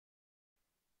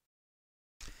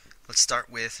Let's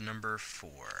start with number 4.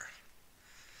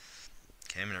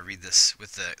 Okay, I'm going to read this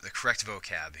with the correct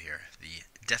vocab here. The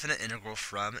definite integral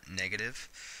from negative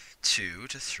 2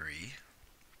 to 3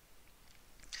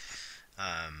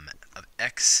 of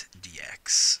x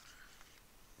dx.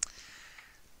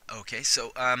 Okay,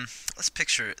 so let's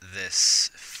picture this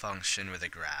function with a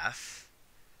graph.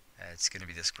 It's going to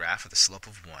be this graph with a slope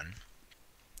of 1.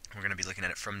 We're going to be looking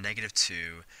at it from negative 2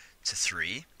 to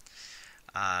 3.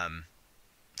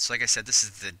 So like I said, this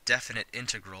is the definite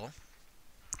integral,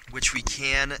 which we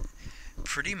can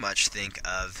pretty much think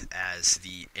of as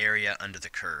the area under the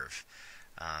curve.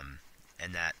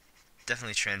 And that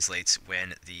definitely translates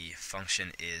when the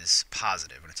function is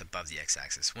positive, when it's above the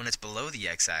x-axis. When it's below the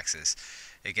x-axis,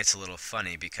 it gets a little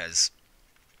funny because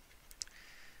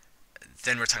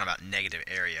then we're talking about negative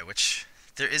area, which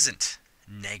there isn't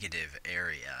negative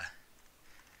area.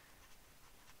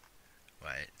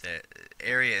 Right? The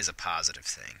area is a positive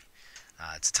thing.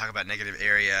 To talk about negative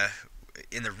area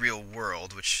in the real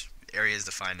world, which area is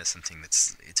defined as something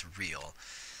it's real,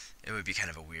 it would be kind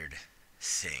of a weird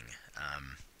thing.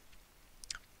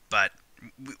 But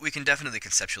we can definitely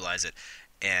conceptualize it,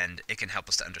 and it can help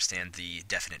us to understand the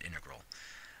definite integral.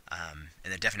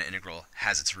 And the definite integral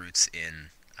has its roots in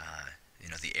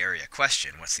the area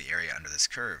question. What's the area under this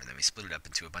curve? And then we split it up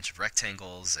into a bunch of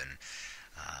rectangles,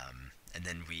 and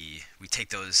then we take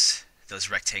those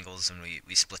rectangles and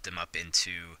we split them up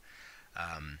into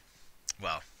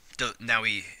now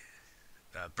we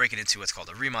break it into what's called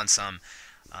a Riemann sum,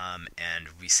 and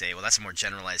we say, well, that's a more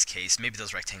generalized case. Maybe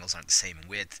those rectangles aren't the same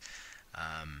width,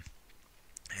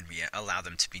 and we allow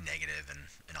them to be negative,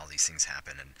 and all these things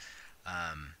happen. And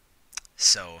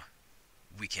so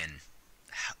we can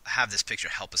have this picture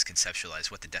help us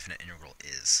conceptualize what the definite integral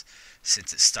is,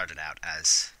 since it started out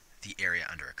as the area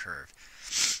under a curve.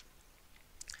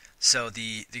 So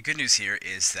the good news here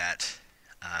is that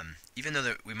even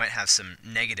though we might have some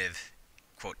negative,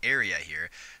 quote, area here,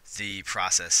 the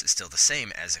process is still the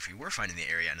same as if we were finding the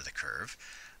area under the curve,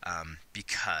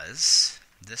 because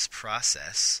this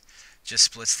process just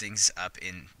splits things up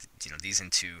in these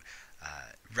into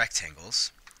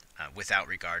rectangles without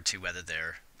regard to whether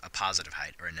they're a positive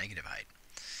height or a negative height.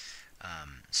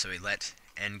 So we let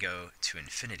n go to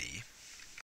infinity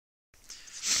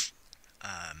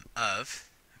of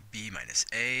b minus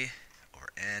a over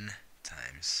n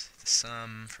times the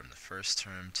sum from the first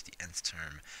term to the nth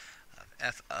term of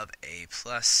f of a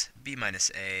plus b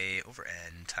minus a over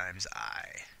n times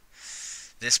I.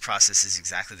 This process is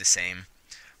exactly the same,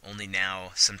 only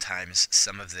now sometimes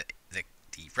some of the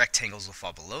rectangles will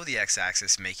fall below the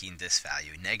x-axis, making this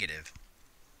value negative,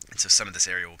 and so some of this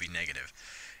area will be negative.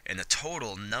 And the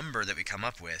total number that we come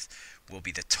up with will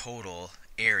be the total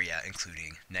area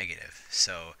including negative.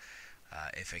 So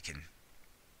if I can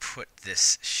put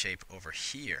this shape over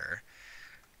here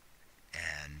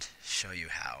and show you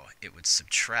how it would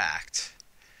subtract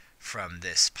from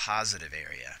this positive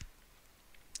area,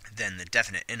 then the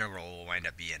definite integral will wind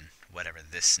up being whatever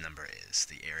this number is,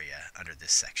 the area under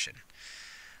this section.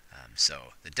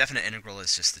 So the definite integral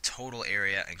is just the total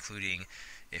area, including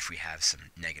if we have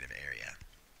some negative area.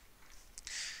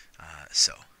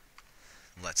 So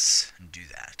let's do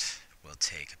that. We'll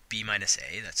take b minus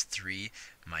a, that's 3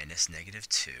 minus negative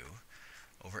 2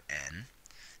 over n,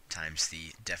 times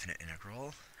the definite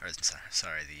integral, or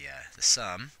sorry, the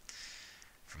sum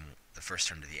from the first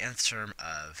term to the nth term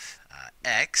of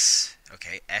x.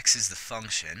 Okay, x is the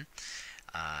function,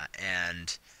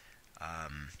 and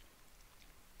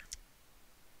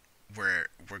we're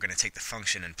going to take the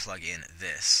function and plug in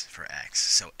this for x.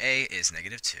 So a is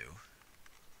negative 2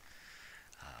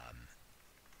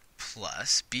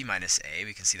 plus b minus a,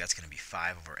 we can see that's going to be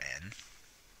 5 over n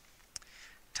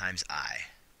times I.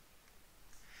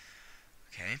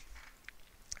 Okay,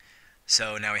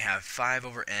 so now we have 5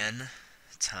 over n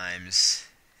times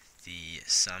the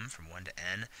sum from 1 to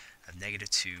n of negative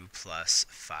 2 plus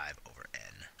 5 over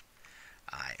n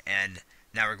I. And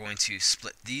now we're going to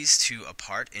split these two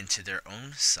apart into their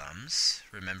own sums,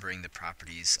 remembering the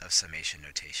properties of summation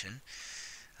notation.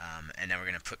 And now we're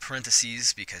going to put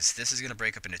parentheses because this is going to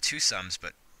break up into two sums,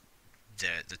 but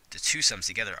the two sums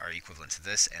together are equivalent to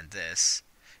this, and this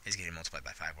is getting multiplied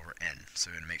by 5 over n. So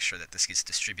we're going to make sure that this gets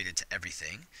distributed to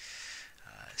everything.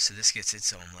 So this gets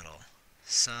its own little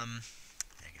sum,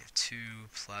 negative 2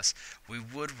 plus. We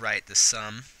would write the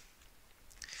sum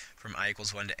from I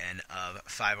equals 1 to n of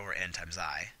 5 over n times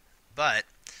I, but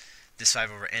this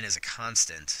 5 over n is a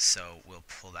constant, so we'll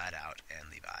pull that out and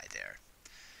leave I there.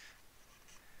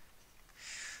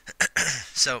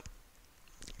 So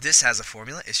this has a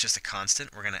formula. It's just a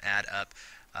constant. We're going to add up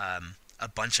a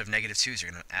bunch of negative 2's.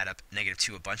 You're going to add up negative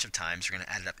 2 a bunch of times. You're going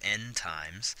to add it up n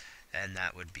times, and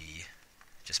that would be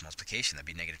just multiplication. That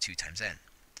would be negative 2 times n.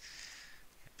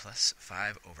 Plus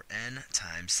 5 over n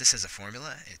times, this is a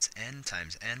formula. It's n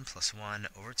times n plus 1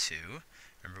 over 2.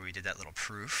 Remember we did that little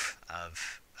proof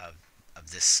of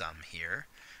this sum here.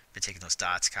 By taking those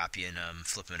dots, copying them,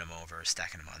 flipping them over,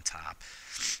 stacking them on top,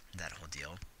 that whole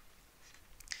deal.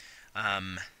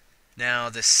 Now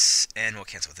this n will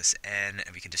cancel with this n,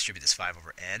 and we can distribute this 5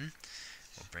 over n.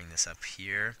 We'll bring this up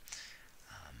here.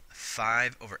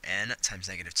 5 over n times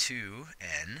negative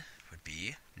 2n would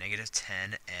be negative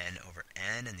 10n over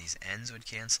n, and these n's would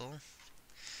cancel.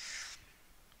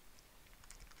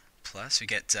 Plus, we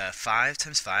get 5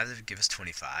 times 5, that would give us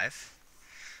 25,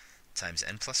 times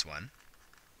n plus 1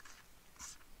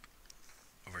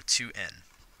 over 2n.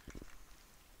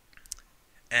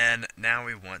 And now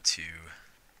we want to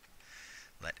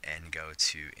let n go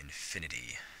to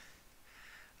infinity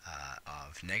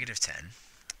of negative 10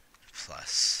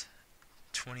 plus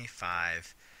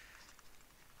 25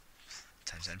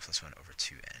 times n plus 1 over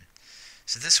 2n.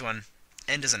 So this one,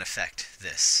 n doesn't affect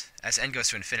this. As n goes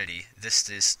to infinity,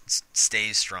 this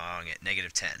stays strong at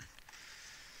negative 10.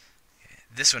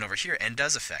 This one over here, n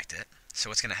does affect it. So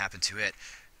what's going to happen to it?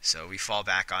 So we fall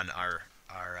back on our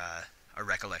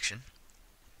recollection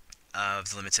of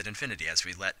the limits at infinity. As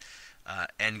we let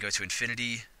n go to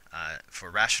infinity, for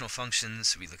rational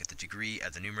functions, we look at the degree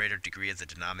of the numerator, degree of the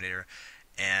denominator,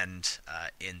 and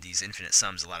in these infinite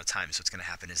sums, a lot of times what's going to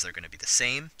happen is they're going to be the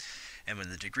same, and when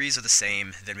the degrees are the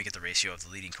same, then we get the ratio of the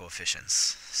leading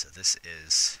coefficients. So this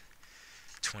is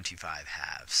 25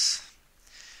 halves.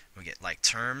 We get like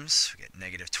terms, we get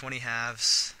negative 20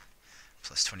 halves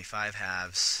plus 25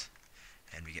 halves,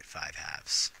 and we get 5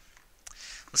 halves.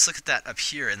 Let's look at that up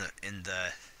here in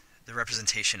the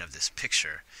representation of this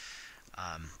picture.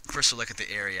 First we'll look at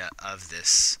the area of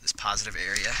this positive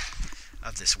area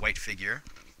of this white figure,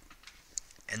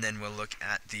 and then we'll look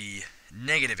at the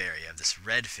negative area of this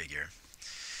red figure.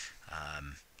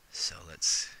 So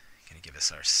let's kind of give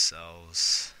us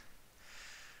ourselves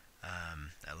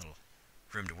a little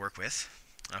room to work with.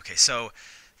 Okay, so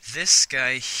this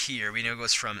guy here we know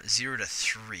goes from 0 to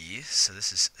 3, so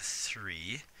this is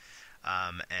 3.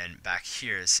 And back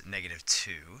here is negative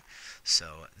 2.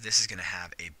 So this is going to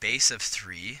have a base of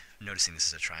 3, noticing this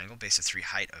is a triangle, base of 3,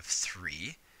 height of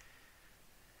 3,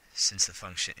 since the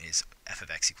function is f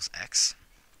of x equals x.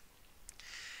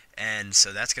 And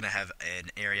so that's going to have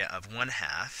an area of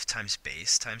 1/2 times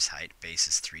base times height. Base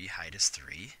is 3, height is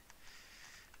 3.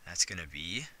 That's going to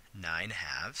be 9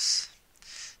 halves.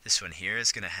 This one here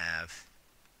is going to have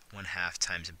 1/2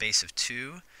 times a base of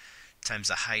 2 times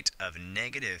the height of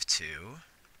negative 2.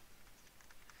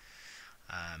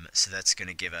 So that's going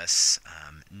to give us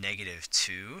negative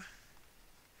 2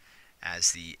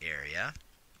 as the area.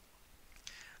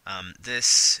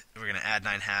 This, we're going to add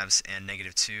 9 halves and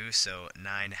negative 2, so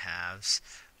 9 halves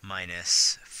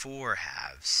minus 4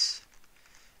 halves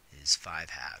is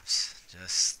 5 halves,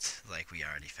 just like we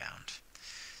already found.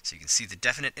 So you can see the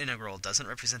definite integral doesn't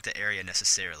represent the area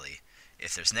necessarily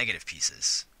if there's negative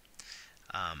pieces.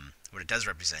 What it does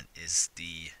represent is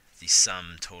the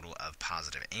sum total of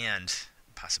positive and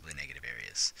possibly negative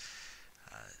areas.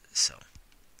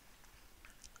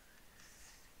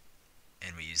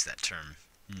 And we use that term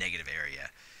negative area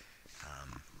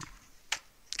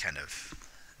kind of,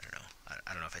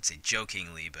 I don't know if I'd say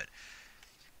jokingly, but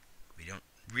we don't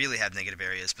really have negative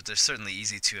areas, but they're certainly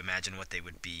easy to imagine what they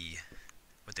would be,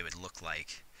 what they would look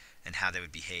like, and how they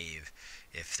would behave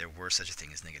if there were such a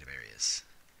thing as negative areas.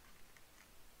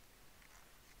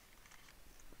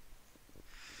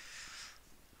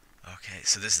 Okay,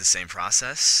 so this is the same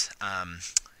process.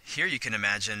 Here you can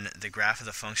imagine the graph of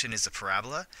the function is a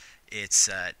parabola. It's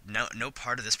no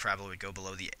part of this parabola would go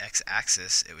below the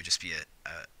x-axis. It would just be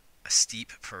a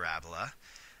steep parabola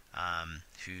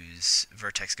whose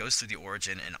vertex goes through the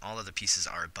origin, and all of the pieces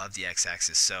are above the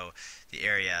x-axis. So the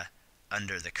area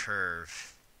under the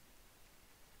curve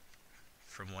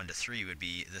from 1 to 3 would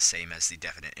be the same as the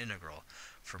definite integral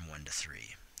from 1 to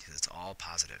 3, because it's all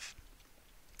positive.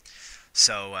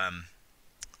 So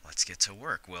let's get to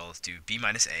work. We'll do b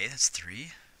minus a, that's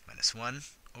 3, minus 1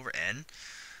 over n,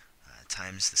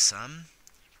 times the sum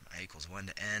from I equals 1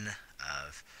 to n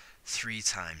of 3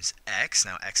 times x.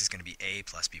 Now x is going to be a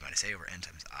plus b minus a over n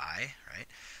times I, right?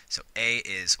 So a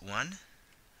is 1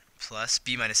 plus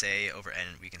b minus a over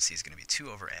n, we can see is going to be 2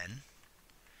 over n.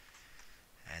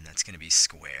 And that's going to be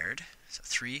squared. So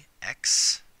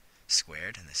 3x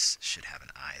squared, and this should have an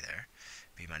I there.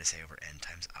 B minus a over n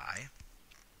times I.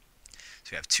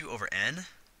 So we have 2 over n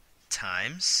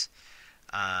times,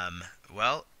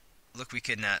 well, look, we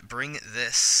can bring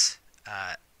this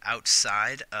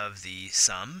outside of the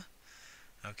sum.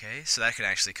 Okay, so that can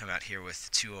actually come out here with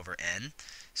 2 over n.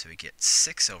 So we get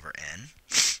 6 over n.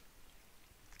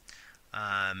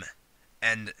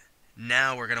 And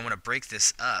now we're going to want to break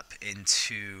this up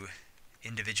into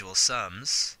individual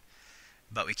sums,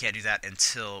 but we can't do that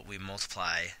until we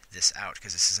multiply this out,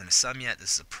 because this isn't a sum yet.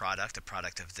 This is a product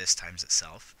of this times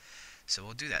itself. So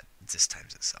we'll do that, this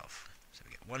times itself. So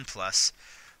we get 1 plus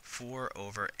 4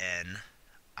 over n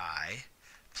I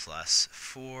plus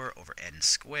 4 over n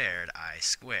squared I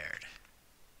squared.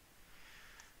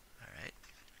 Alright,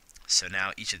 so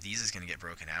now each of these is going to get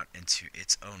broken out into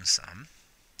its own sum.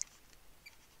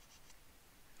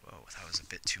 Whoa, that was a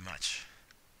bit too much.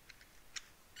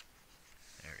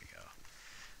 There we go.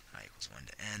 I equals 1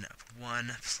 to n of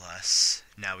 1 plus,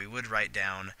 now we would write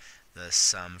down the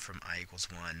sum from I equals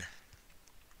 1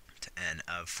 to n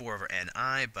of 4 over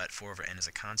ni, but 4 over n is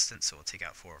a constant, so we'll take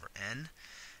out 4 over n.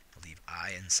 We'll leave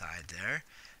I inside there.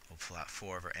 We'll pull out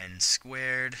 4 over n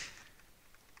squared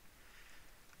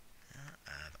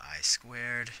of I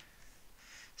squared.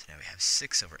 So now we have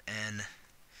 6 over n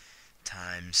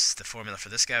times, the formula for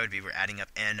this guy would be, we're adding up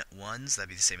n ones. That'd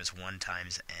be the same as 1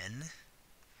 times n.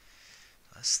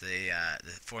 Plus the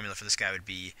formula for this guy would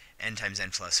be n times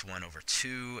n plus 1 over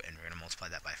 2, and we're going to multiply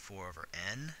that by 4 over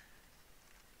n.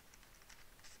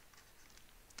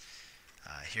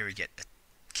 Here we get a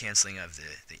canceling of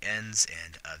the n's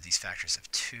and of these factors of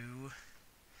 2.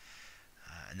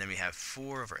 And then we have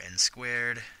 4 over n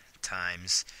squared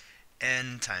times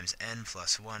n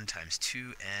plus 1 times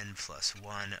 2n plus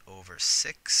 1 over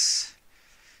 6.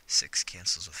 6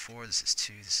 cancels with 4. This is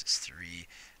 2. This is 3.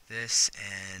 This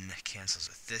n cancels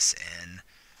with this n.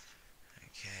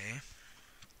 Okay.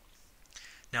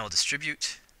 Now we'll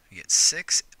distribute. We get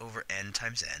 6 over n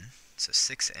times n. So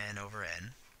 6n over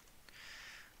n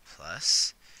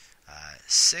plus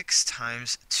 6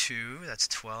 times 2, that's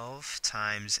 12,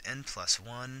 times n plus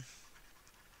 1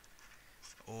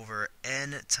 over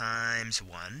n times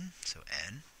 1, so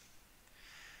n,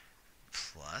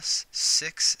 plus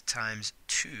 6 times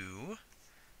 2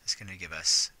 is going to give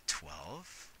us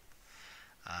 12.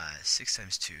 6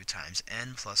 times 2 times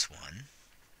n plus 1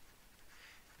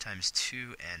 times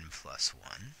 2n plus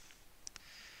 1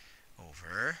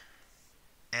 over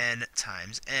n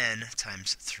times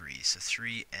 3, so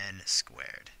 3n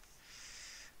squared.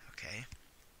 Okay.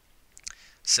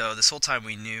 So this whole time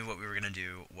we knew what we were going to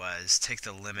do was take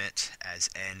the limit as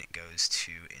n goes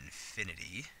to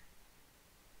infinity.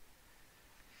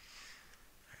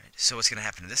 Alright, so what's going to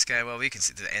happen to this guy? Well, we can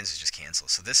see the n's just cancel,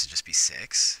 so this would just be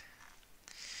 6.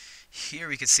 Here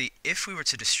we can see if we were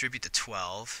to distribute the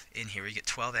 12 in here, we get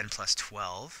 12n plus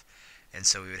 12, and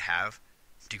so we would have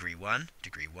degree 1,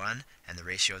 and the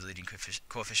ratio of the leading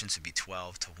coefficients would be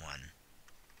 12 to 1.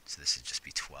 So this would just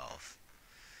be 12.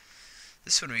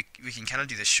 This one we can kind of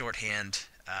do the shorthand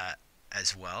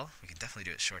as well. We can definitely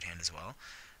do it shorthand as well.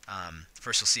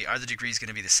 First we'll see, are the degrees going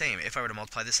to be the same? If I were to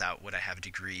multiply this out, would I have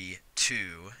degree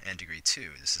 2 and degree 2?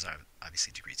 This is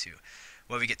obviously degree 2.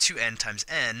 Well, we get 2n times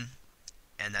n,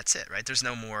 and that's it, right? There's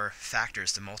no more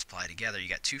factors to multiply together. You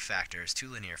got 2 factors, 2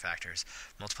 linear factors,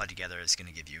 multiplied together is going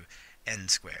to give you n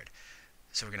squared.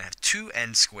 So we're going to have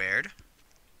 2n squared.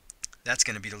 That's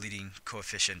going to be the leading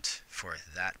coefficient for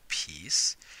that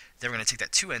piece. Then we're going to take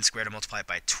that 2n squared and multiply it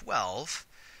by 12.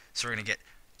 So we're going to get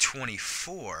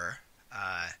 24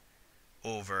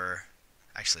 over,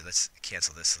 actually let's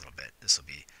cancel this a little bit. This will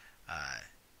be,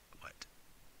 what,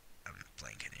 I'm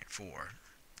blanking here, 4.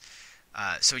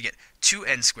 So we get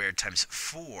 2n squared times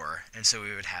 4, and so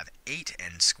we would have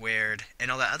 8n squared,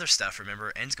 and all that other stuff,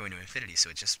 remember, n's going to infinity, so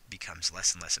it just becomes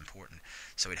less and less important.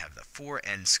 So we'd have the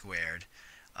 4n squared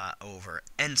over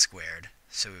n squared,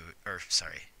 so,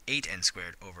 8n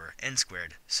squared over n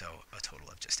squared, so a total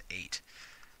of just 8.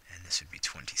 And this would be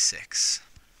 26.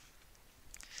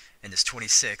 And this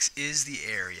 26 is the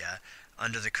area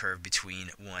under the curve between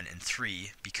 1 and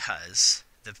 3, because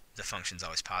the function's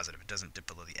always positive. It doesn't dip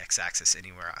below the x-axis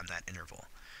anywhere on that interval.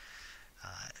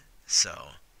 So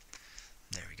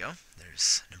there we go.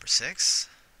 There's number 6.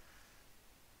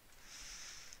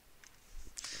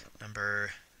 Number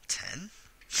 10.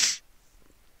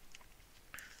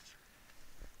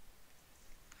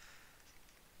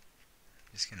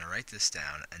 I'm just going to write this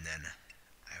down, and then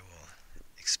I will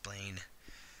explain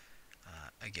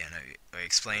again. I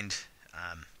explained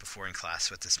before in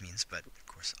class what this means, but of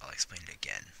course I'll explain it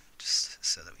again, just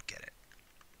so that we get it.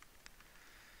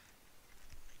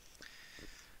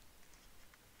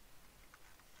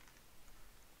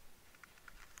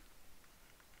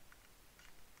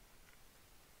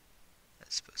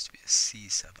 That's supposed to be a c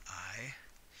sub I.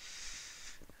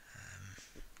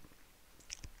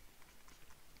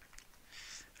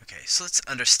 so let's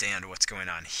understand what's going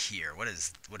on here. What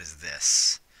is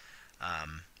this?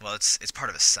 Well, it's part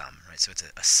of a sum, right? So it's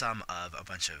a sum of a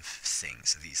bunch of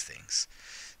things, of these things.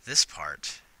 This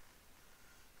part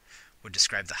would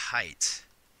describe the height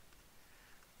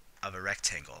of a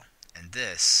rectangle, and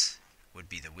this would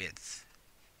be the width.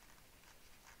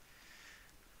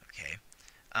 Okay.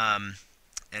 And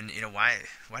why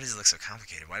does it look so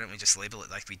complicated? Why don't we just label it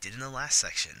like we did in the last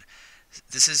section?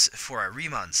 This is for a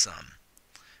Riemann sum.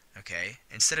 Okay.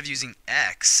 Instead of using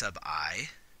x sub I,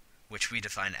 which we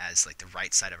define as like the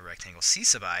right side of a rectangle, c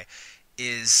sub I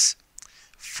is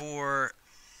for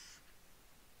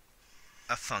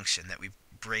a function that we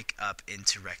break up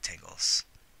into rectangles.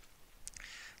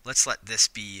 Let's let this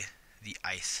be the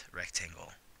ith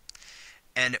rectangle.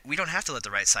 And we don't have to let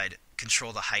the right side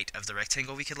control the height of the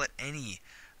rectangle. We could let any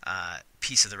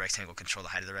piece of the rectangle control the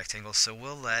height of the rectangle. So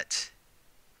we'll let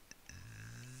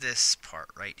this part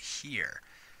right here,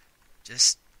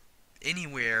 just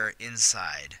anywhere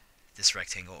inside this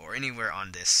rectangle or anywhere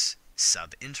on this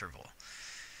subinterval.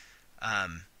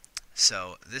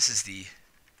 So this is the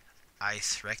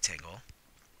ith rectangle,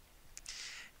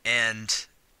 and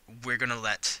we're going to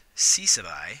let c sub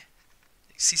I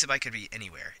could be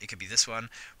anywhere. It could be this one.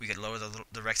 We could lower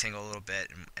the rectangle a little bit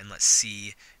and let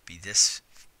c be this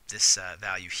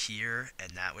value here,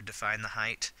 and that would define the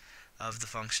height of the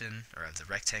function, or of the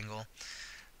rectangle.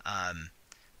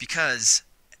 Because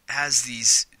as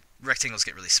these rectangles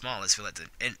get really small, as we let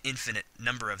an infinite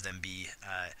number of them be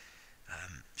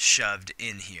shoved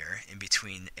in here, in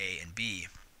between a and b,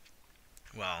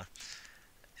 well,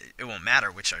 it won't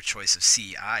matter which our choice of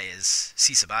c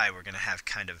sub I, we're going to have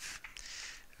kind of,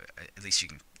 at least you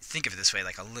can think of it this way,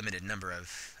 like a limited number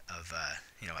of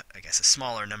I guess a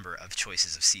smaller number of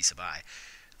choices of c sub I,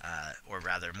 or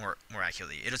rather, more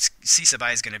accurately, c sub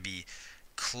I is going to be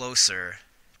closer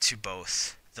to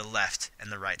both the left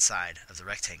and the right side of the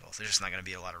rectangle. There's just not going to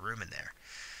be a lot of room in there.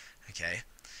 Okay,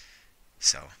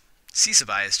 so c sub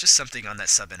I is just something on that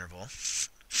subinterval.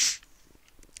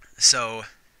 So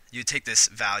you take this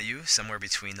value somewhere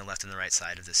between the left and the right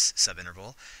side of this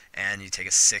subinterval, and you take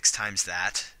a 6 times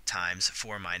that times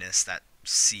 4 minus that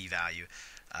c value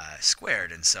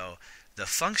squared. And so the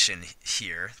function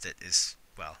here that is,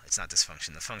 well, it's not this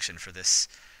function. The function for this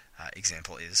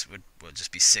example will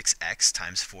just be 6x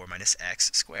times 4 minus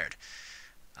x squared.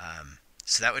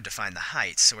 So that would define the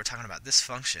height. So we're talking about this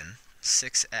function,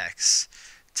 6x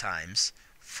times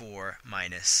 4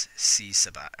 minus c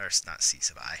sub I, or not c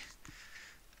sub I,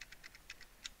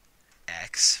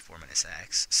 x, 4 minus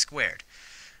x squared.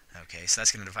 Okay, so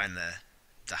that's going to define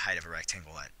the height of a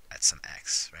rectangle at some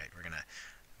x, right? We're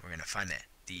gonna find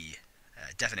the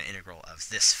definite integral of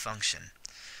this function.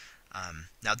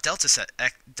 Now delta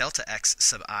x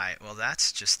sub I, well,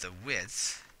 that's just the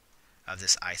width of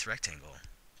this ith rectangle.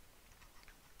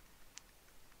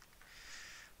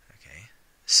 Okay,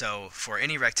 so for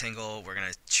any rectangle, we're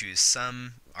going to choose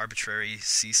some arbitrary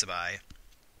c sub I.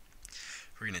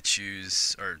 We're going to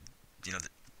choose, or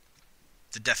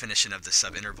the definition of the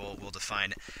subinterval will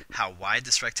define how wide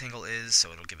this rectangle is,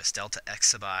 so it'll give us delta x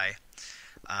sub I.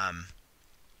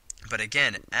 But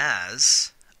again,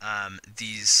 as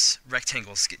these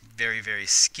rectangles get very, very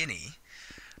skinny,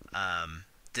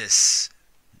 this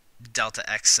delta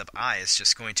x sub I is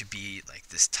just going to be like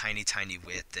this tiny, tiny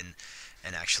width,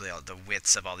 and actually the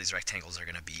widths of all these rectangles are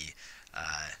going to be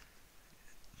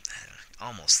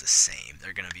almost the same.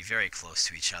 They're going to be very close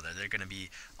to each other. They're going to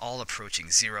be all approaching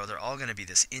 0. They're all going to be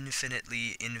this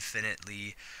infinitely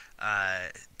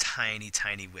tiny,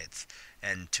 tiny width.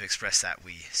 And to express that,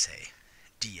 we say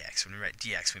dx. When we write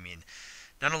dx, we mean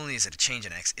not only is it a change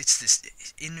in x, it's this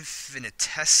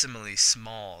infinitesimally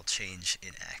small change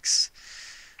in x.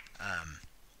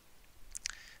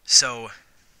 So,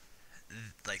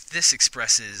 like, this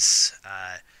expresses,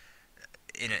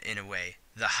 in a way,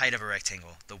 the height of a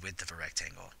rectangle, the width of a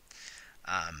rectangle.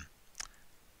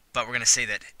 But we're going to say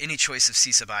that any choice of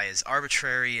c sub I is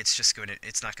arbitrary. It's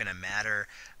not going to matter.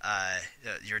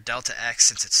 Your delta x,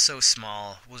 since it's so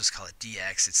small, we'll just call it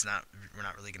dx. We're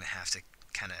not really going to have to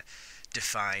kind of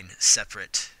define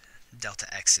separate delta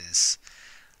x's,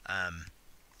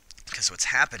 because what's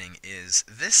happening is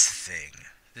this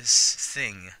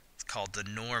thing called the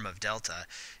norm of delta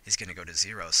is going to go to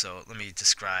 0. So let me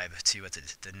describe to you what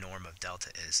the norm of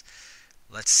delta is.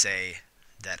 Let's say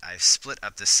that I've split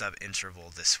up this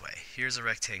subinterval this way. Here's a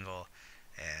rectangle,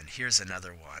 and here's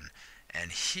another one,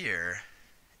 and here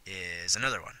is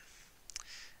another one.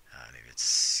 Maybe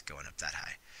it's going up that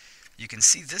high. You can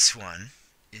see this one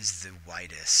is the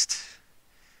widest,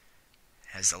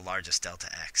 has the largest delta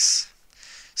x.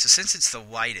 So since it's the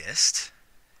widest,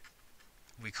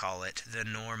 we call it the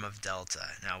norm of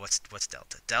delta. Now, what's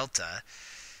delta? Delta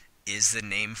is the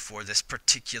name for this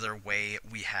particular way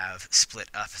we have split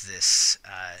up this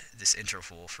this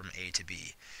interval from A to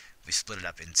B. We split it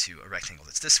up into a rectangle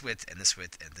that's this width and this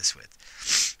width and this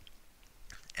width.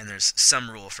 And there's some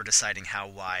rule for deciding how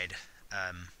wide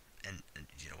a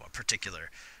particular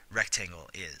rectangle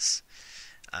is.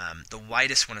 The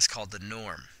widest one is called the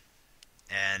norm,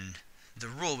 and the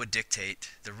rule would dictate,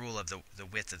 the rule of the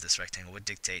width of this rectangle would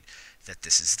dictate that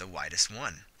this is the widest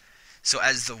one. So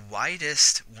as the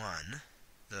widest one,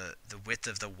 the width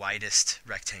of the widest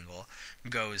rectangle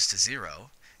goes to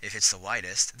 0, if it's the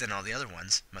widest, then all the other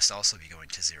ones must also be going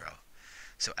to 0.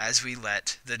 So as we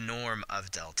let the norm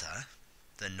of delta,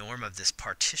 the norm of this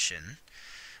partition,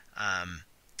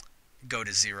 go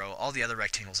to 0, all the other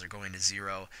rectangles are going to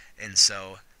 0, and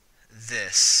so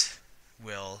this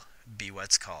will be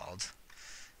what's called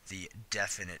the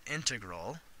definite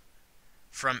integral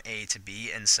from A to B,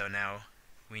 and so now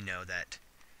we know that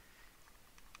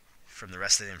from the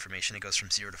rest of the information it goes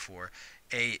from 0 to 4.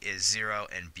 A is 0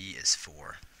 and B is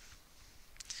 4.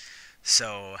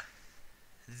 So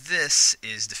this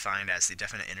is defined as the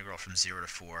definite integral from 0 to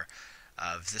 4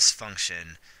 of this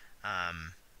function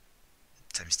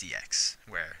times dx,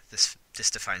 where this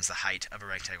defines the height of a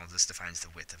rectangle, this defines the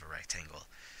width of a rectangle,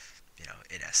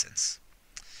 in essence.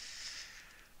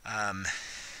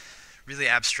 Really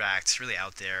abstract, really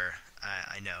out there,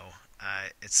 I know.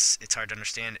 It's hard to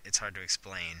understand, it's hard to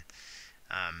explain.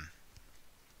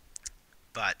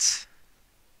 But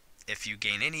if you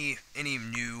gain any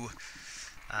new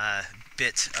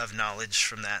bit of knowledge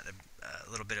from that, a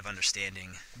little bit of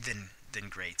understanding, then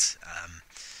great.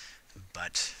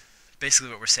 But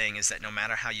basically what we're saying is that no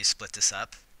matter how you split this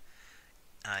up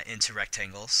into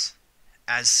rectangles,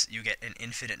 as you get an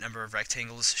infinite number of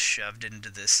rectangles shoved into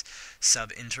this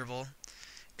sub-interval,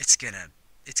 it's gonna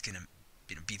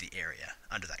be the area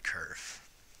under that curve.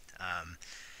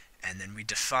 And then we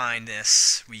define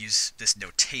this, we use this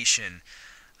notation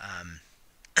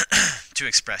to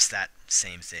express that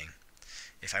same thing.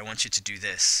 If I want you to do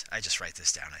this, I just write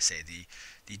this down. I say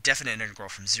the definite integral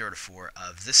from 0 to 4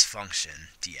 of this function,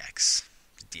 dx.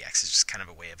 Dx is just kind of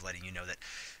a way of letting you know that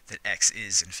x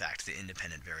is, in fact, the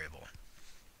independent variable.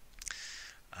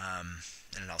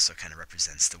 And it also kind of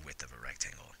represents the width of a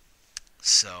rectangle.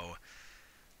 So,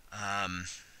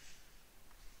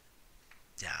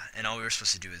 yeah, and all we were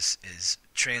supposed to do is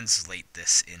translate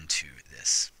this into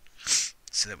this,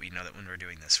 so that we know that when we're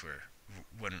doing this,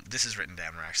 when this is written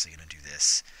down, we're actually going to do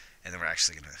this, and then we're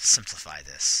actually going to simplify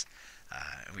this.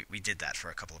 We did that for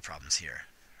a couple of problems here,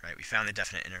 right? We found the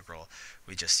definite integral.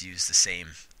 We just used the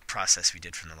same process we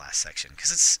did from the last section,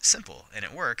 because it's simple, and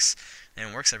it works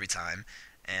every time,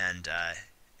 and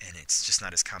it's just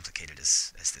not as complicated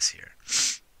as this here.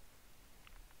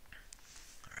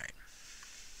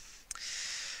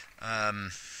 Yeah,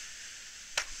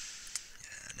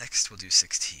 next we'll do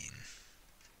 16.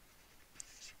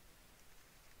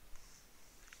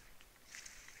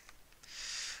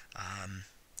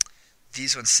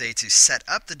 These ones say to set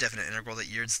up the definite integral that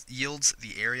yields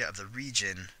the area of the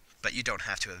region, but you don't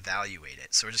have to evaluate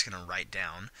it. So we're just going to write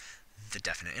down the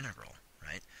definite integral,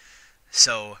 right?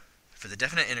 So for the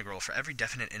definite integral, for every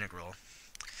definite integral,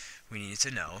 we need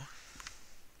to know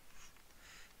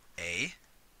a,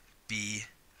 b,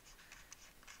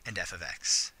 and f of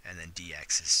x, and then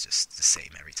dx is just the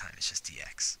same every time, it's just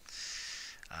dx.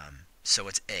 So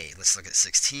it's a. Let's look at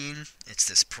 16. It's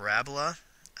this parabola,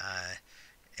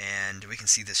 and we can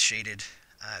see this shaded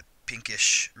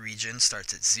pinkish region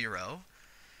starts at 0.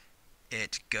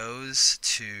 It goes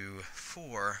to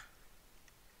 4,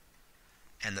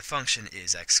 and the function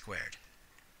is x squared.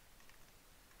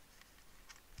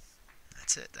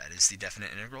 That's it. That is the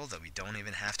definite integral that we don't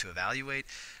even have to evaluate.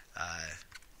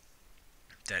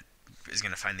 That is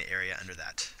going to find the area under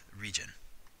that region.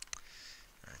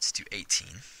 Let's do 18.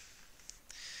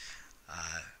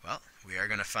 Well, we are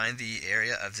going to find the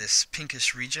area of this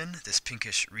pinkish region. This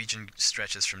pinkish region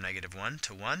stretches from -1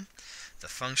 to 1. The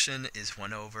function is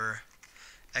 1 over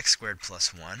x squared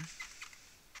plus 1.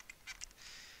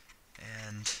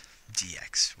 And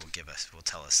dx will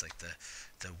tell us like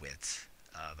the width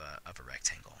of a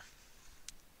rectangle.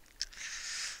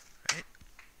 Right?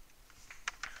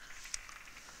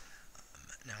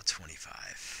 Now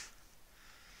 25.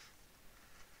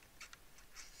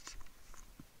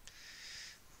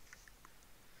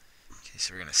 Okay,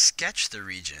 so we're going to sketch the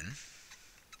region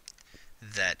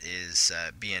that is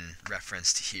being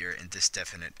referenced here in this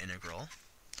definite integral,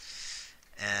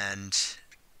 and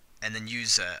then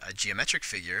use a geometric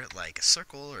figure like a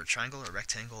circle or a triangle or a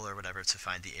rectangle or whatever to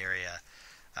find the area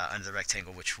under the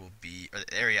rectangle, which will be, or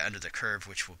the area under the curve,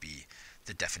 which will be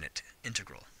the definite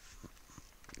integral.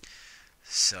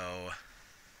 So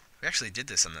we actually did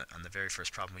this on the very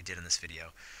first problem we did in this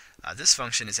video. This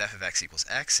function is f of x equals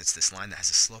x. It's this line that has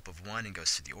a slope of 1 and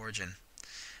goes to the origin.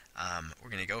 We're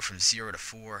going to go from 0 to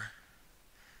 4.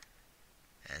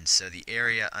 And so the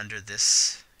area under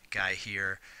this guy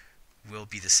here will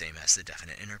be the same as the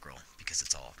definite integral because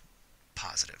it's all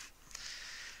positive.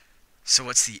 So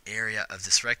what's the area of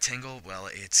this rectangle? Well,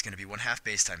 it's going to be 1/2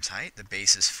 base times height. The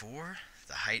base is 4.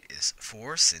 The height is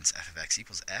 4 since f of x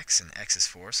equals x, and x is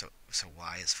 4, so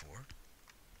y is 4.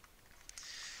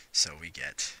 So we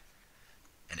get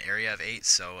an area of 8,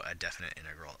 so a definite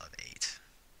integral of 8.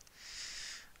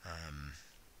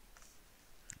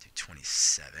 Do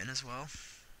 27 as well.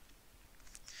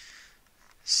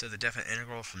 So the definite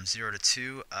integral from 0 to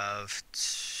 2 of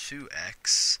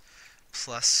 2x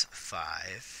plus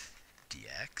 5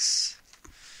 dx.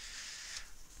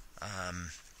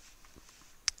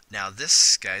 Now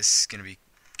this guy's going to be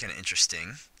kind of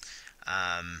interesting.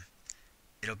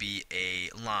 It'll be a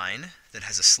line that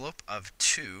has a slope of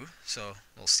 2, so a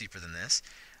little steeper than this,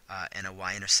 and a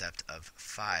y-intercept of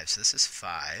 5. So this is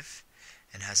 5,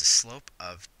 and has a slope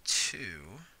of 2.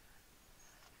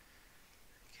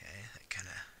 Okay, that kind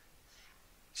of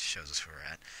shows us where we're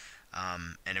at.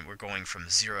 And we're going from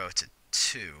 0 to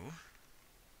 2.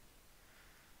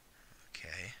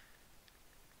 Okay.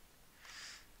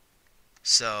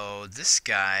 So this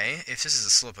guy, if this is a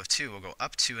slope of 2, we'll go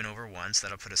up 2 and over 1, so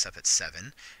that'll put us up at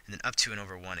 7. And then up 2 and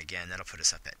over 1 again, that'll put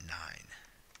us up at 9.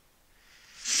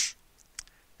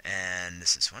 And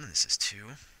this is 1 and this is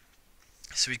 2.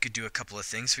 So we could do a couple of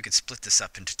things. We could split this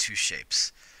up into 2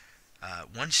 shapes.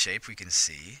 One shape we can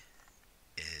see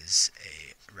is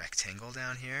a rectangle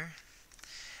down here.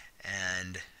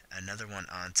 And another one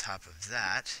on top of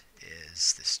that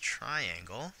is this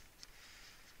triangle.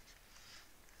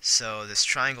 So this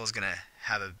triangle is going to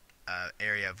have an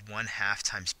area of 1/2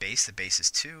 times base. The base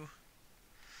is 2.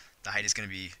 The height is going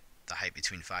to be the height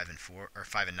between 5 and 4, or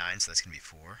 5 and 9, so that's going to be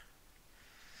 4.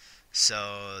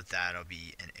 So that'll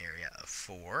be an area of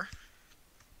 4.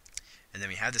 And then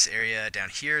we have this area down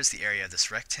here is the area of this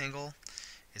rectangle.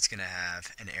 It's going to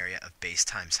have an area of base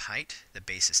times height. The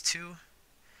base is 2.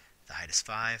 The height is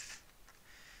 5.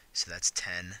 So that's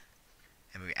 10.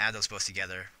 And when we add those both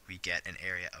together, we get an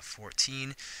area of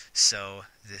 14. So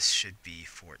this should be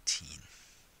 14.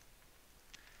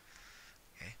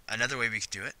 Okay. Another way we could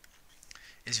do it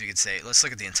is we could say, let's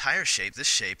look at the entire shape. This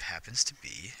shape happens to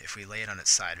be, if we lay it on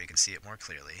its side, we can see it more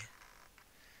clearly,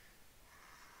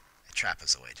 a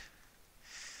trapezoid.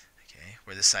 Okay,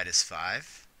 where this side is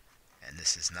 5, and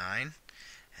this is 9,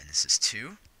 and this is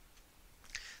 2.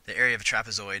 The area of a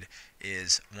trapezoid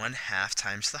is 1/2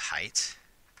 times the height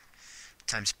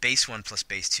times base 1 plus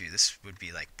base 2. This would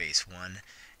be like base 1,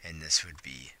 and this would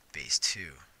be base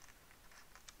 2.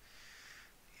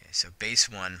 Okay, so base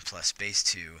 1 plus base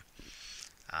 2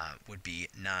 would be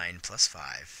 9 plus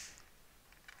 5.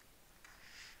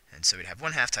 And so we'd have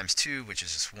 1/2 times 2, which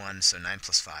is just 1, so 9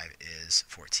 plus 5 is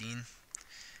 14.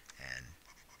 And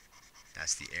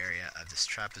that's the area of this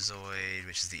trapezoid,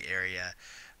 which is the area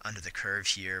under the curve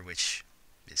here, which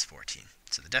is 14.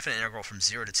 So the definite integral from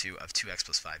 0 to 2 of 2x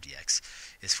plus 5 dx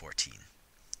is 14.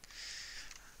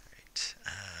 Right.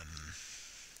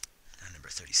 Now number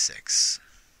 36.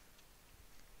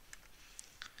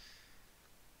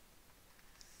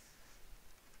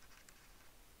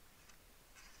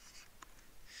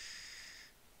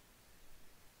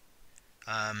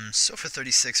 So for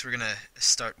 36, we're going to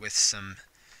start with some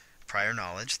prior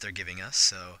knowledge they're giving us.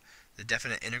 So the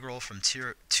definite integral from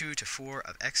 2 to 4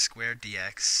 of x squared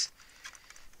dx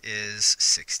is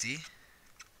 60.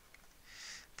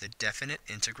 The definite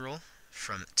integral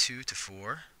from 2 to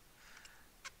 4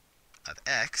 of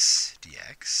x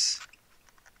dx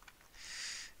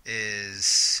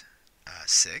is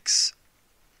 6.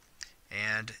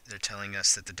 And they're telling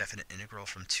us that the definite integral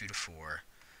from 2 to 4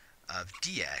 of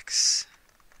dx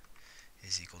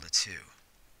is equal to 2.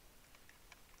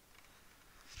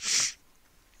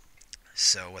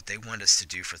 So what they want us to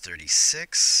do for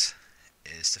 36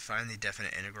 is to find the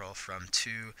definite integral from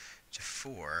 2 to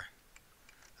 4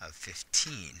 of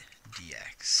 15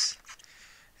 dx.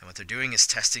 And what they're doing is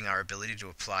testing our ability to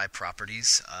apply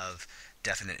properties of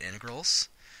definite integrals.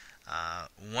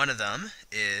 One of them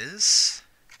is,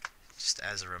 just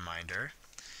as a reminder,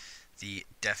 the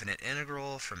definite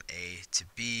integral from a to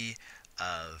b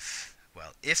of,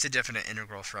 well, if the definite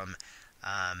integral from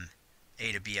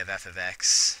a to b of f of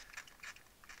x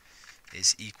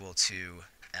is equal to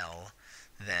L,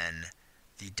 then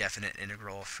the definite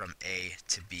integral from a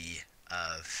to b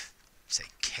of say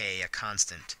k, a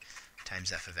constant,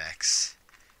 times f of x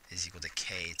is equal to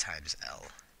k times L,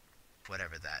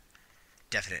 whatever that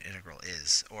definite integral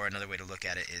is. Or another way to look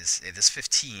at it is this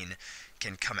 15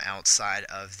 can come outside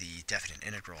of the definite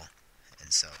integral.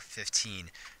 And so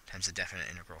 15 times the definite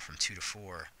integral from 2 to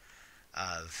 4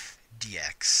 of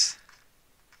dx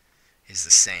is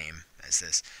the same as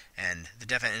this. And the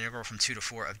definite integral from 2 to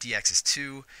 4 of dx is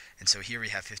 2. And so here we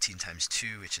have 15 times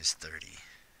 2, which is 30.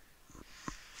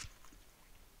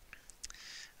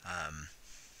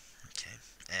 Okay,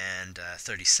 and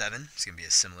 37 is going to be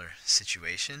a similar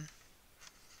situation.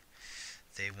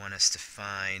 They want us to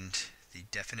find the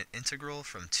definite integral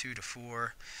from 2 to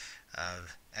 4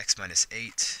 of x minus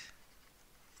 8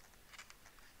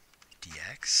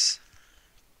 dx.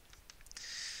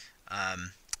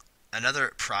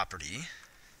 Another property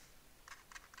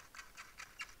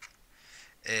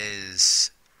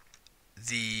is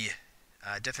the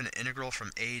definite integral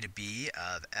from a to b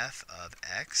of f of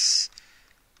x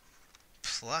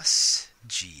plus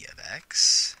g of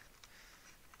x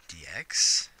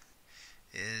dx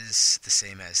is the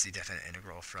same as the definite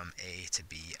integral from a to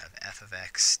b of f of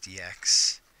x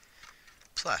dx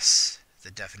plus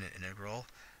the definite integral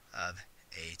of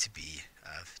a to b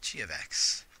of g of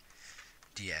x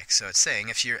dx. So it's saying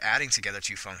if you're adding together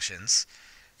two functions,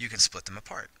 you can split them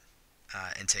apart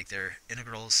and take their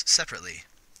integrals separately.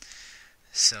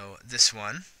 So this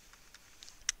one,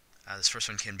 this first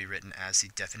one can be written as the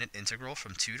definite integral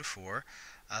from 2 to 4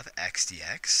 of x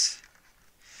dx.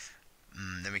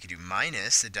 Then we can do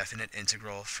minus the definite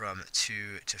integral from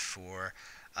 2 to 4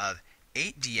 of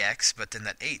 8 dx, but then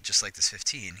that 8, just like this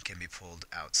 15, can be pulled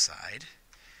outside.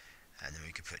 And then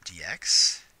we could put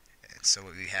dx. And so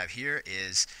what we have here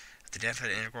is the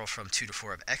definite integral from 2 to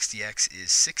 4 of x dx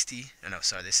is 60. No,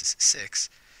 sorry, this is 6.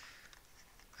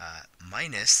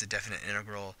 Minus the definite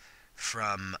integral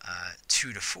from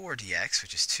 2 to 4 dx,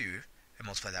 which is 2, and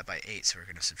multiply that by 8, so we're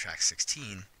going to subtract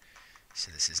 16.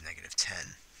 So this is negative 10.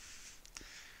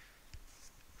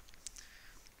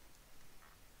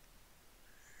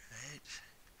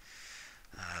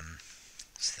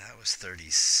 So that was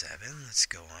 37. Let's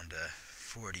go on to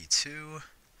 42.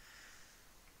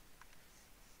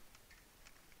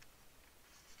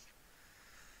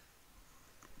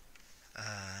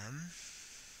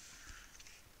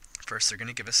 First, they're going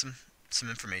to give us some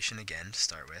information again to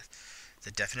start with.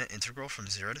 The definite integral from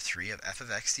 0 to 3 of f of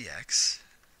x dx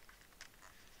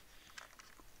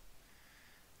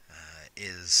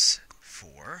is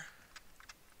 4.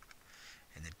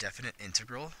 And the definite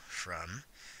integral from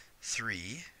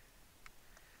 3,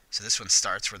 so this one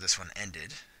starts where this one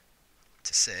ended,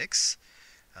 to 6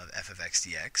 of f of x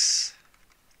dx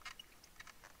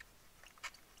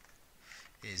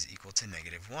is equal to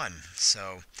negative 1.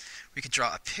 So we could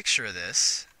draw a picture of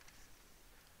this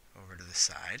over to the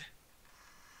side,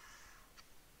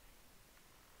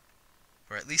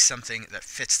 or at least something that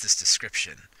fits this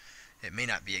description. It may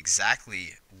not be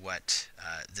exactly what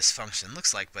this function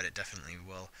looks like, but it definitely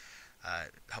will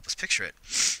help us picture it.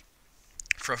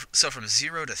 So from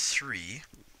 0 to 3,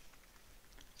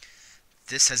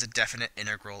 this has a definite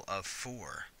integral of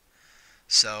 4.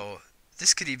 So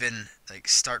this could even like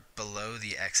start below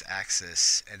the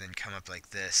x-axis and then come up like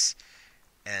this,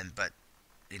 but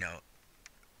you know,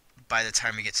 by the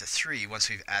time we get to 3, once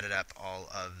we've added up all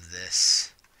of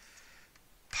this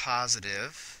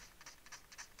positive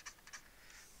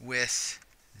with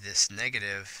this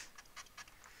negative,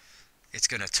 it's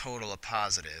going to total a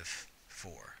positive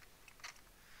 4.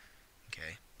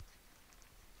 Okay?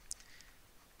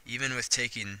 Even with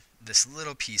taking this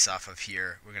little piece off of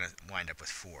here, we're going to wind up with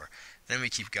 4. Then we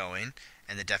keep going,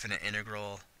 and the definite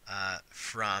integral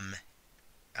from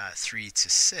 3 to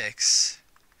 6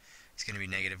 is going to be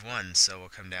negative 1. So we'll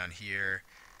come down here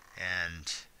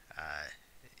and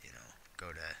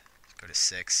go to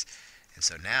 6. And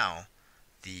so now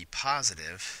the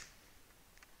positive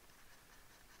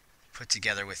put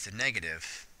together with the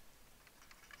negative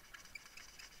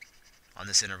on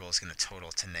this interval is going to total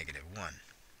to negative 1.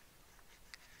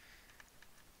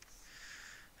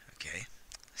 Okay,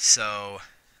 so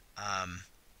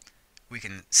we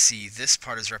can see this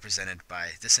part is represented by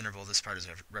this interval, this part is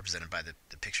represented by the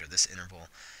picture of this interval,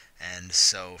 and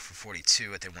so for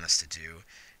 42 what they want us to do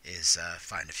is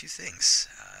find a few things.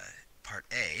 Part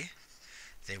A,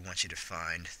 they want you to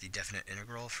find the definite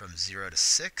integral from 0 to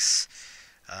 6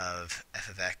 of f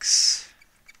of x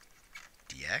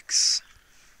dx.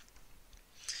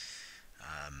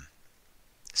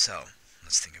 So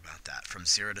let's think about that. From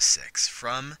 0 to 6.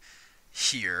 From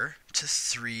here to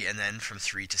 3, and then from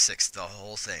 3 to 6, the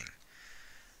whole thing.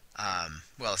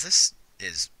 Well, if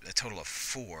is a total of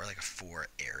 4, like a 4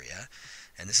 area,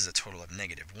 and this is a total of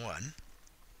 -1,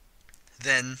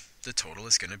 then the total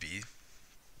is going to be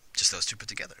just those two put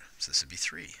together. So this would be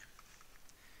 3.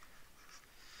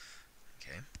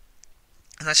 Okay,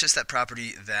 and that's just that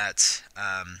property that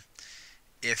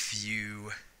if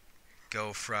you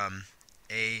go from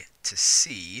a to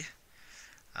c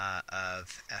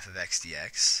of f of x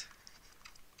dx,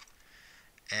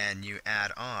 and you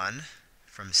add on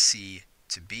from c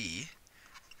to b,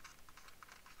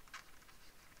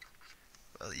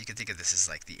 well, you can think of this as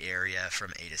like the area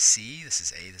from a to c. This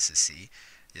is a, this is c,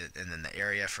 and then the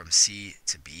area from c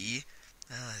to b,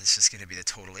 it's just going to be the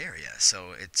total area.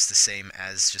 So it's the same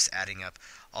as just adding up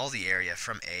all the area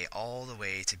from a all the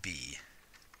way to b.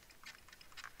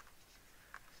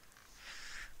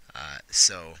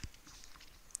 So,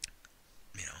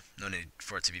 no need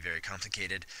for it to be very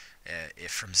complicated.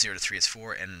 If from 0 to 3 is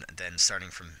 4, and then starting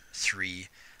from 3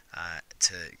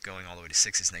 to going all the way to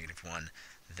 6 is -1,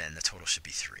 then the total should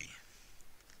be 3.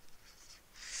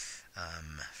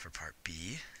 For part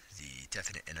B, the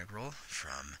definite integral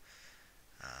from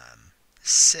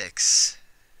 6,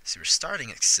 so we're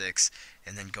starting at 6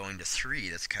 and then going to 3.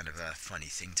 That's kind of a funny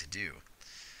thing to do.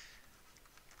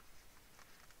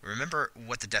 Remember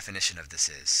what the definition of this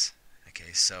is.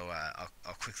 Okay, so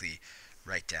I'll quickly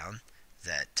write down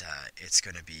that it's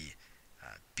going to be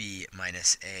b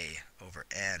minus a over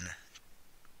n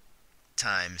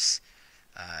times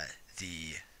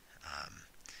the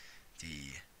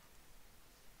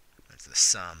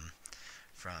sum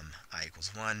from I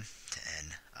equals 1 to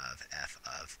n of f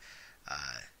of,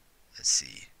 let's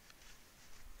see,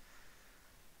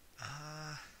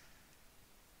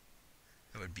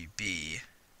 it would be b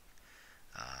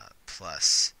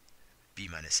plus b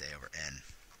minus a over n.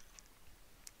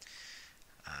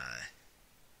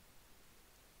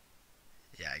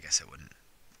 Yeah, I guess I wouldn't.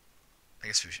 I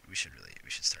guess we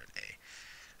should start a.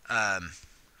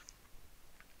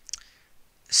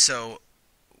 So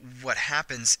what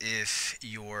happens if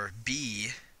your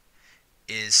b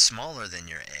is smaller than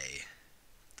your a?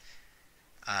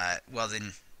 Well,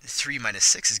 then 3 minus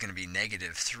 6 is going to be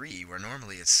 -3, where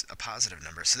normally it's a positive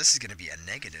number. So this is going to be a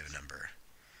negative number.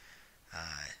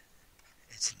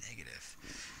 It's negative.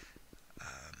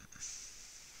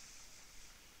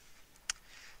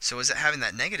 So is it having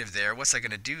that negative there? What's that going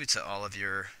to do to all of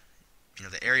your,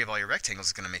 the area of all your rectangles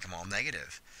is going to make them all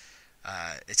negative.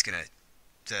 It's going to,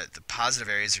 the positive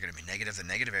areas are going to be negative, the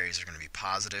negative areas are going to be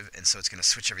positive, and so it's going to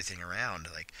switch everything around.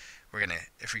 Like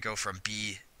if we go from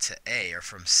B to A, or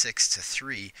from 6 to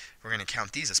 3, we're going to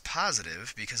count these as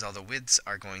positive because all the widths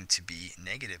are going to be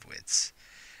negative widths.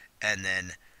 And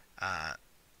then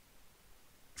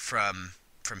from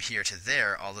here to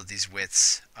there, all of these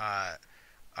widths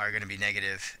are going to be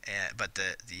negative, but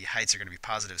the heights are going to be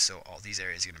positive, so all these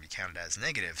areas are going to be counted as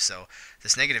negative. So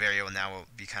this negative area will now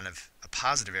be kind of a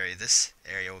positive area. This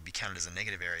area will be counted as a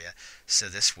negative area. So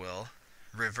this will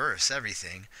reverse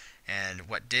everything, and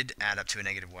what did add up to a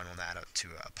 -1 will add up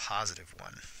to a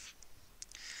 +1.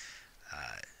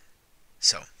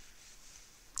 So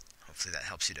hopefully that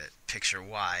helps you to picture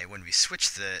why when we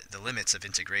switch the limits of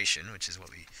integration, which is what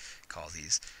we call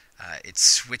these, it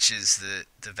switches the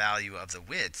value of the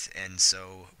width, and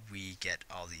so we get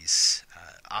all these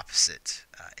opposite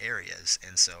areas,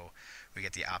 and so we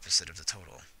get the opposite of the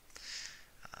total.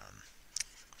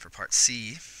 For part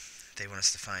C, they want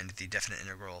us to find the definite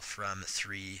integral from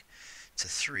 3 to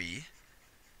 3.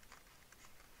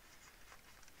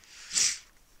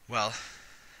 Well,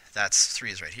 that's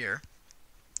 3 is right here.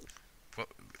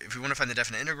 If we want to find the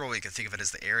definite integral, we can think of it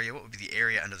as the area. What would be the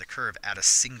area under the curve at a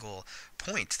single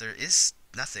point? There is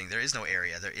nothing. There is no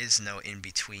area. There is no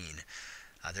in-between.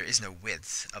 There is no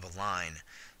width of a line,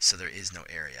 so there is no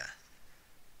area.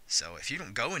 So if you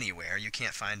don't go anywhere, you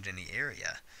can't find any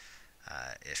area.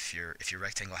 If your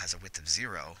rectangle has a width of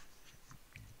 0,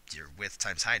 your width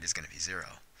times height is going to be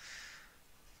 0.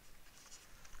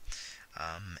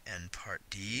 And part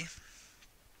D,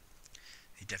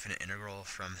 the definite integral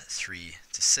from 3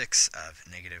 to 6 of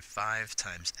 -5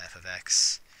 times f of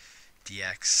x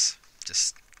dx,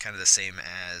 just kind of the same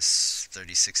as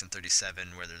 36 and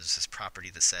 37, where there's this property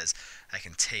that says I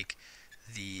can take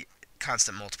the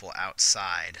constant multiple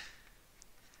outside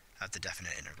of the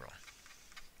definite integral.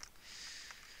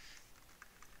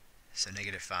 So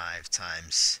 -5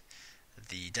 times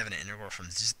the definite integral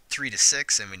from 3 to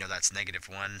 6, and we know that's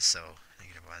 -1, so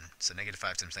 -1. So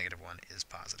 -5 times -1 is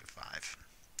 +5.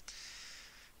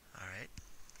 Alright,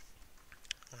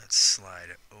 let's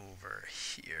slide over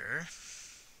here,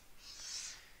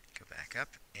 go back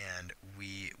up, and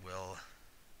we will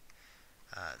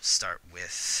start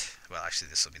with, well, actually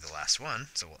this will be the last one,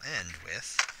 so we'll end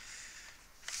with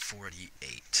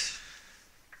 48.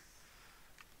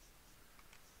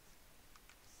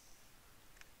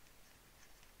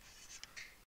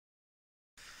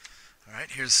 All right,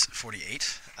 here's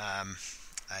 48.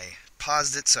 I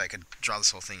paused it so I could draw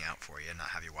this whole thing out for you and not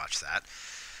have you watch that.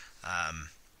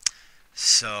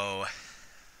 So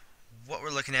what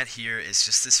we're looking at here is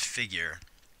just this figure,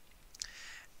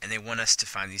 and they want us to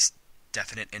find these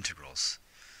definite integrals.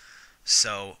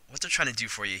 So what they're trying to do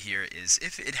for you here is,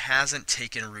 if it hasn't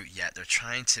taken root yet, they're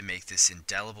trying to make this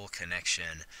indelible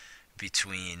connection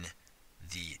between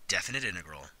the definite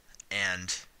integral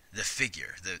and the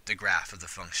figure, the graph of the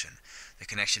function, the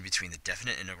connection between the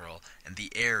definite integral and the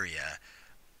area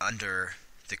under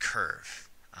the curve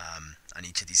on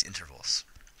each of these intervals.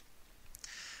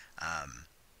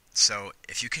 So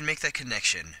if you can make that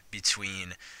connection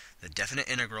between the definite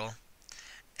integral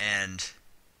and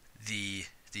the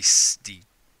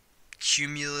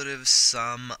cumulative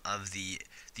sum of the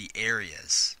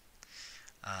areas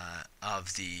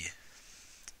of the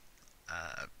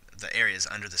areas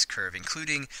under this curve,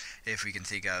 including, if we can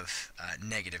think of,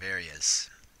 negative areas.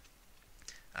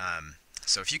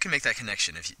 So if you can make that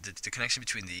connection, if you, the connection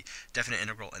between the definite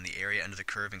integral and the area under the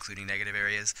curve, including negative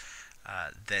areas,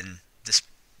 then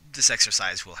this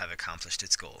exercise will have accomplished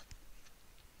its goal.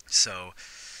 So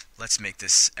let's make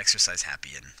this exercise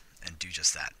happy and do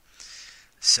just that.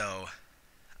 So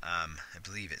I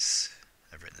believe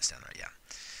I've written this down right, yeah.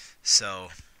 So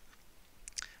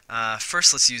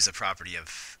first let's use the property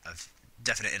of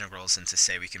definite integrals, and to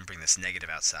say we can bring this negative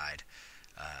outside.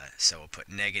 So we'll put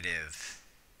negative,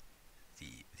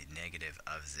 the negative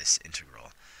of this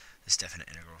integral, this definite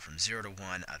integral from 0 to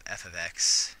 1 of f of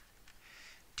x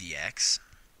dx.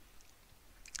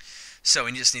 So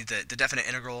we just need the definite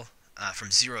integral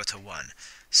from 0 to 1.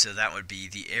 So that would be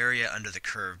the area under the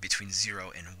curve between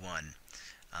 0 and 1.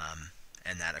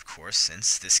 And that, of course,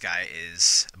 since this guy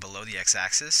is below the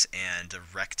x-axis, and the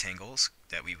rectangles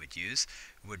that we would use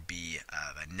would be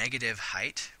of a negative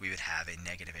height, we would have a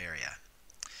negative area.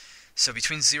 So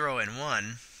between 0 and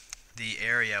 1, the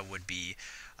area would be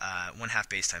 1/2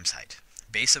 base times height.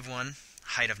 Base of 1,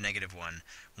 height of negative 1,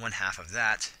 1/2 of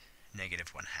that,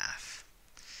 negative 1/2.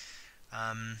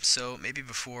 So maybe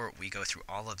before we go through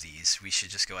all of these, we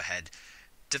should just go ahead,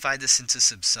 divide this into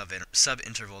some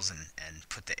sub-intervals and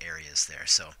put the areas there.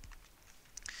 So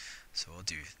we'll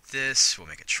do this, we'll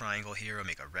make a triangle here, we'll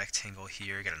make a rectangle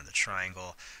here, get another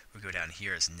triangle, we'll go down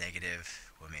here as negative,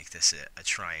 we'll make this a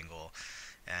triangle,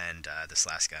 and this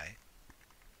last guy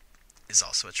is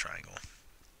also a triangle.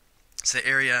 So the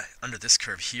area under this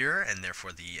curve here, and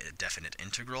therefore the definite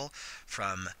integral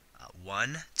from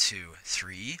 1 to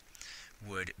 3,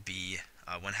 would be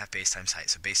 1/2 base times height.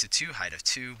 So base of 2, height of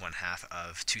 2, 1/2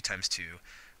 of 2 times 2,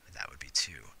 that would be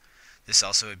 2. This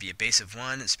also would be a base of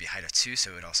 1, this would be height of 2,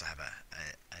 so it would also have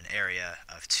an area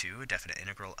of 2, a definite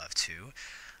integral of 2.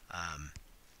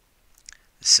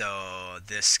 So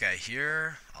this guy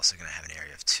here, also going to have an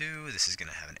area of 2, this is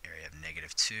going to have an area of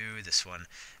negative 2, this one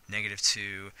negative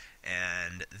 2,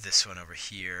 and this one over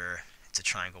here, it's a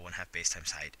triangle, 1/2 base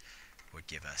times height, would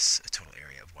give us a total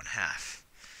area of 1/2.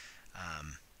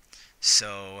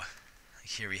 So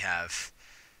here we have,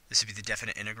 this would be the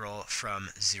definite integral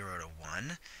from 0 to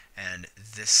 1, and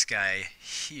this guy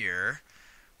here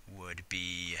would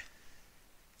be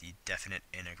the definite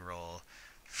integral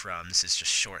from, this is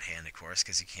just shorthand, of course,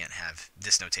 because you can't have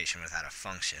this notation without a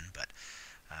function, but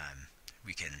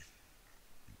we can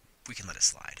let it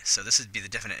slide. So this would be the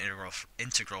definite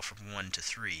integral from 1 to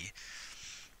 3.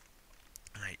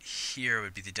 Right here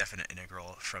would be the definite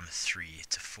integral from 3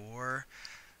 to 4,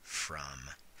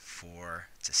 from 4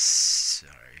 to 6,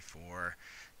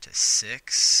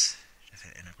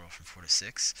 definite integral from 4 to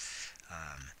 6.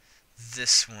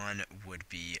 This one would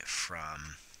be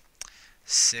from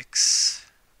 6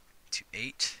 to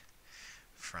 8,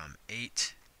 from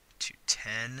 8 to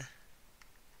 10,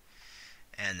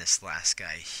 and this last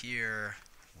guy here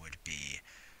would be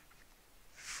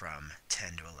from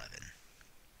 10 to 11.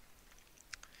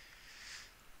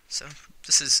 So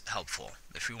this is helpful.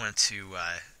 If we want to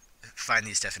find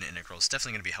these definite integrals,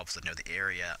 definitely going to be helpful to know the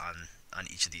area on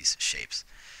each of these shapes.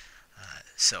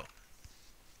 So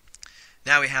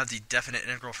now we have the definite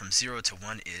integral from 0 to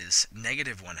 1 is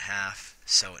negative 1/2,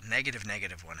 so negative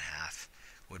 1/2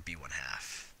 would be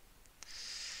 1/2.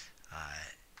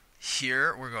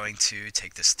 Here we're going to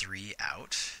take this 3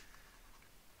 out.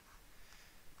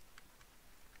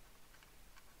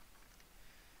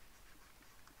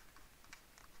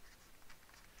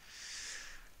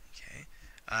 Okay.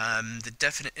 The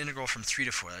definite integral from 3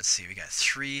 to 4, let's see, we got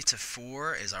 3 to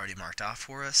 4 is already marked off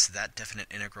for us. That definite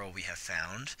integral we have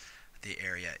found. The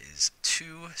area is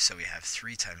 2, so we have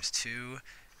 3 times 2,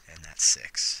 and that's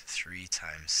 6. 3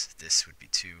 times this would be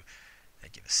 2,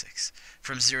 that gives us 6.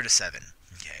 From 0 to 7,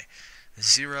 okay.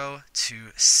 0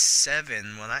 to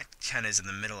 7, well, that kind of is in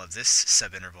the middle of this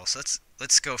subinterval, so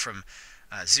let's go from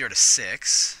 0 to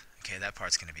 6. Okay, that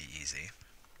part's going to be easy.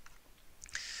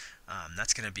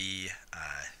 That's going to be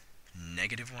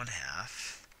negative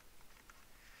 1/2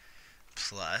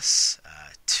 plus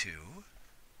 2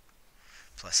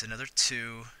 plus another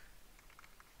 2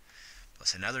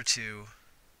 plus another 2.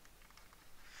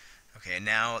 Okay, and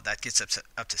now that gets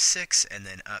up to 6, and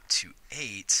then up to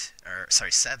 8, or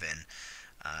sorry, 7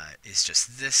 is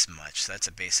just this much. So that's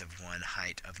a base of 1,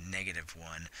 height of negative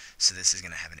 1. So this is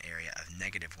going to have an area of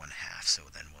negative 1/2. So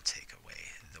then we'll take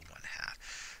away the 1/2.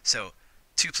 So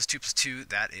 2 plus 2 plus 2,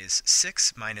 that is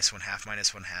 6 minus 1/2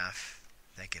 minus 1/2.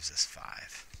 That gives us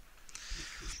 5.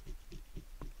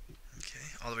 Okay,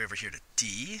 all the way over here to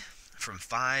D, from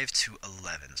 5 to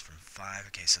 11. From 5,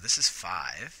 okay, so this is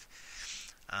 5.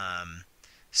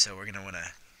 So we're going to want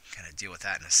to kind of deal with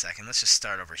that in a second. Let's just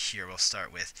start over here. We'll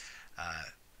start with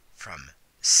from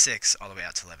 6 all the way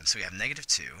out to 11. So we have negative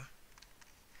 2,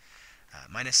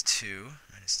 minus 2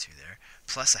 there,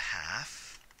 plus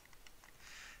 1/2.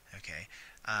 Okay,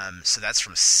 so that's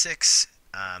from 6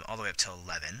 all the way up to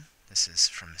 11. This is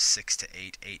from 6 to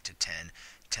 8, 8 to 10,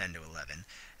 10 to 11.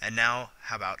 And now,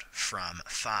 how about from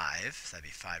 5, that'd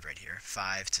be 5 right here,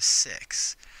 5 to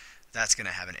 6. That's going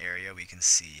to have an area we can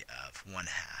see of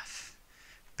 1/2.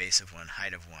 Base of 1,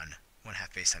 height of 1,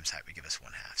 1/2 base times height would give us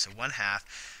 1/2. So 1/2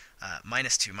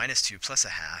 minus 2 plus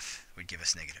 1/2 would give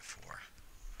us negative 4.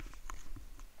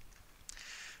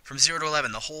 From 0 to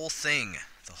 11, the whole thing.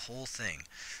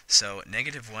 So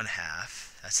negative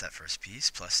 1/2, that's that first piece,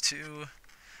 plus 2,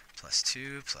 plus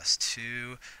 2, plus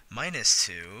 2, minus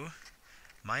 2,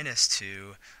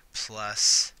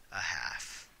 plus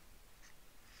 1/2.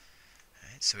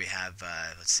 So we have,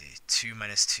 let's see, 2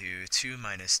 minus 2, 2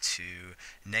 minus 2,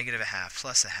 negative 1/2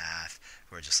 plus 1/2,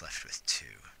 we're just left with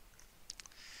 2.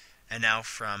 And now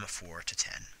from 4 to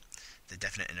 10. The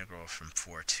definite integral from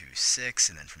 4 to 6,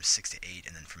 and then from 6 to 8,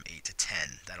 and then from 8 to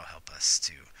 10. That'll help us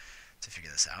to figure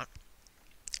this out.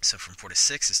 So from 4 to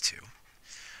 6 is 2.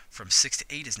 From 6 to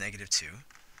 8 is negative 2.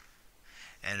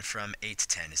 And from 8 to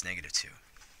 10 is negative 2.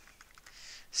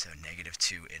 So negative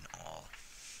 2 in all.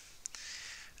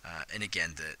 And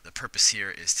again, the purpose here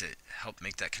is to help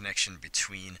make that connection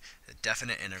between the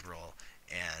definite integral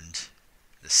and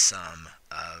the sum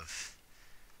of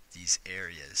these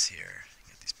areas here. You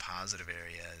got these positive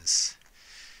areas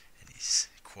and these,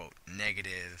 quote,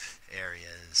 negative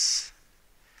areas.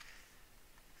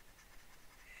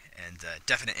 And the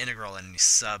definite integral on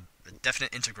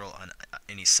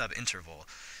any subinterval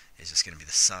is just going to be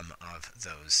the sum of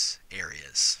those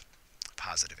areas,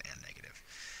 positive and negative.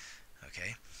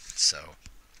 Okay, so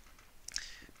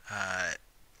I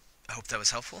hope that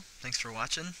was helpful. Thanks for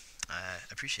watching. I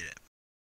appreciate it.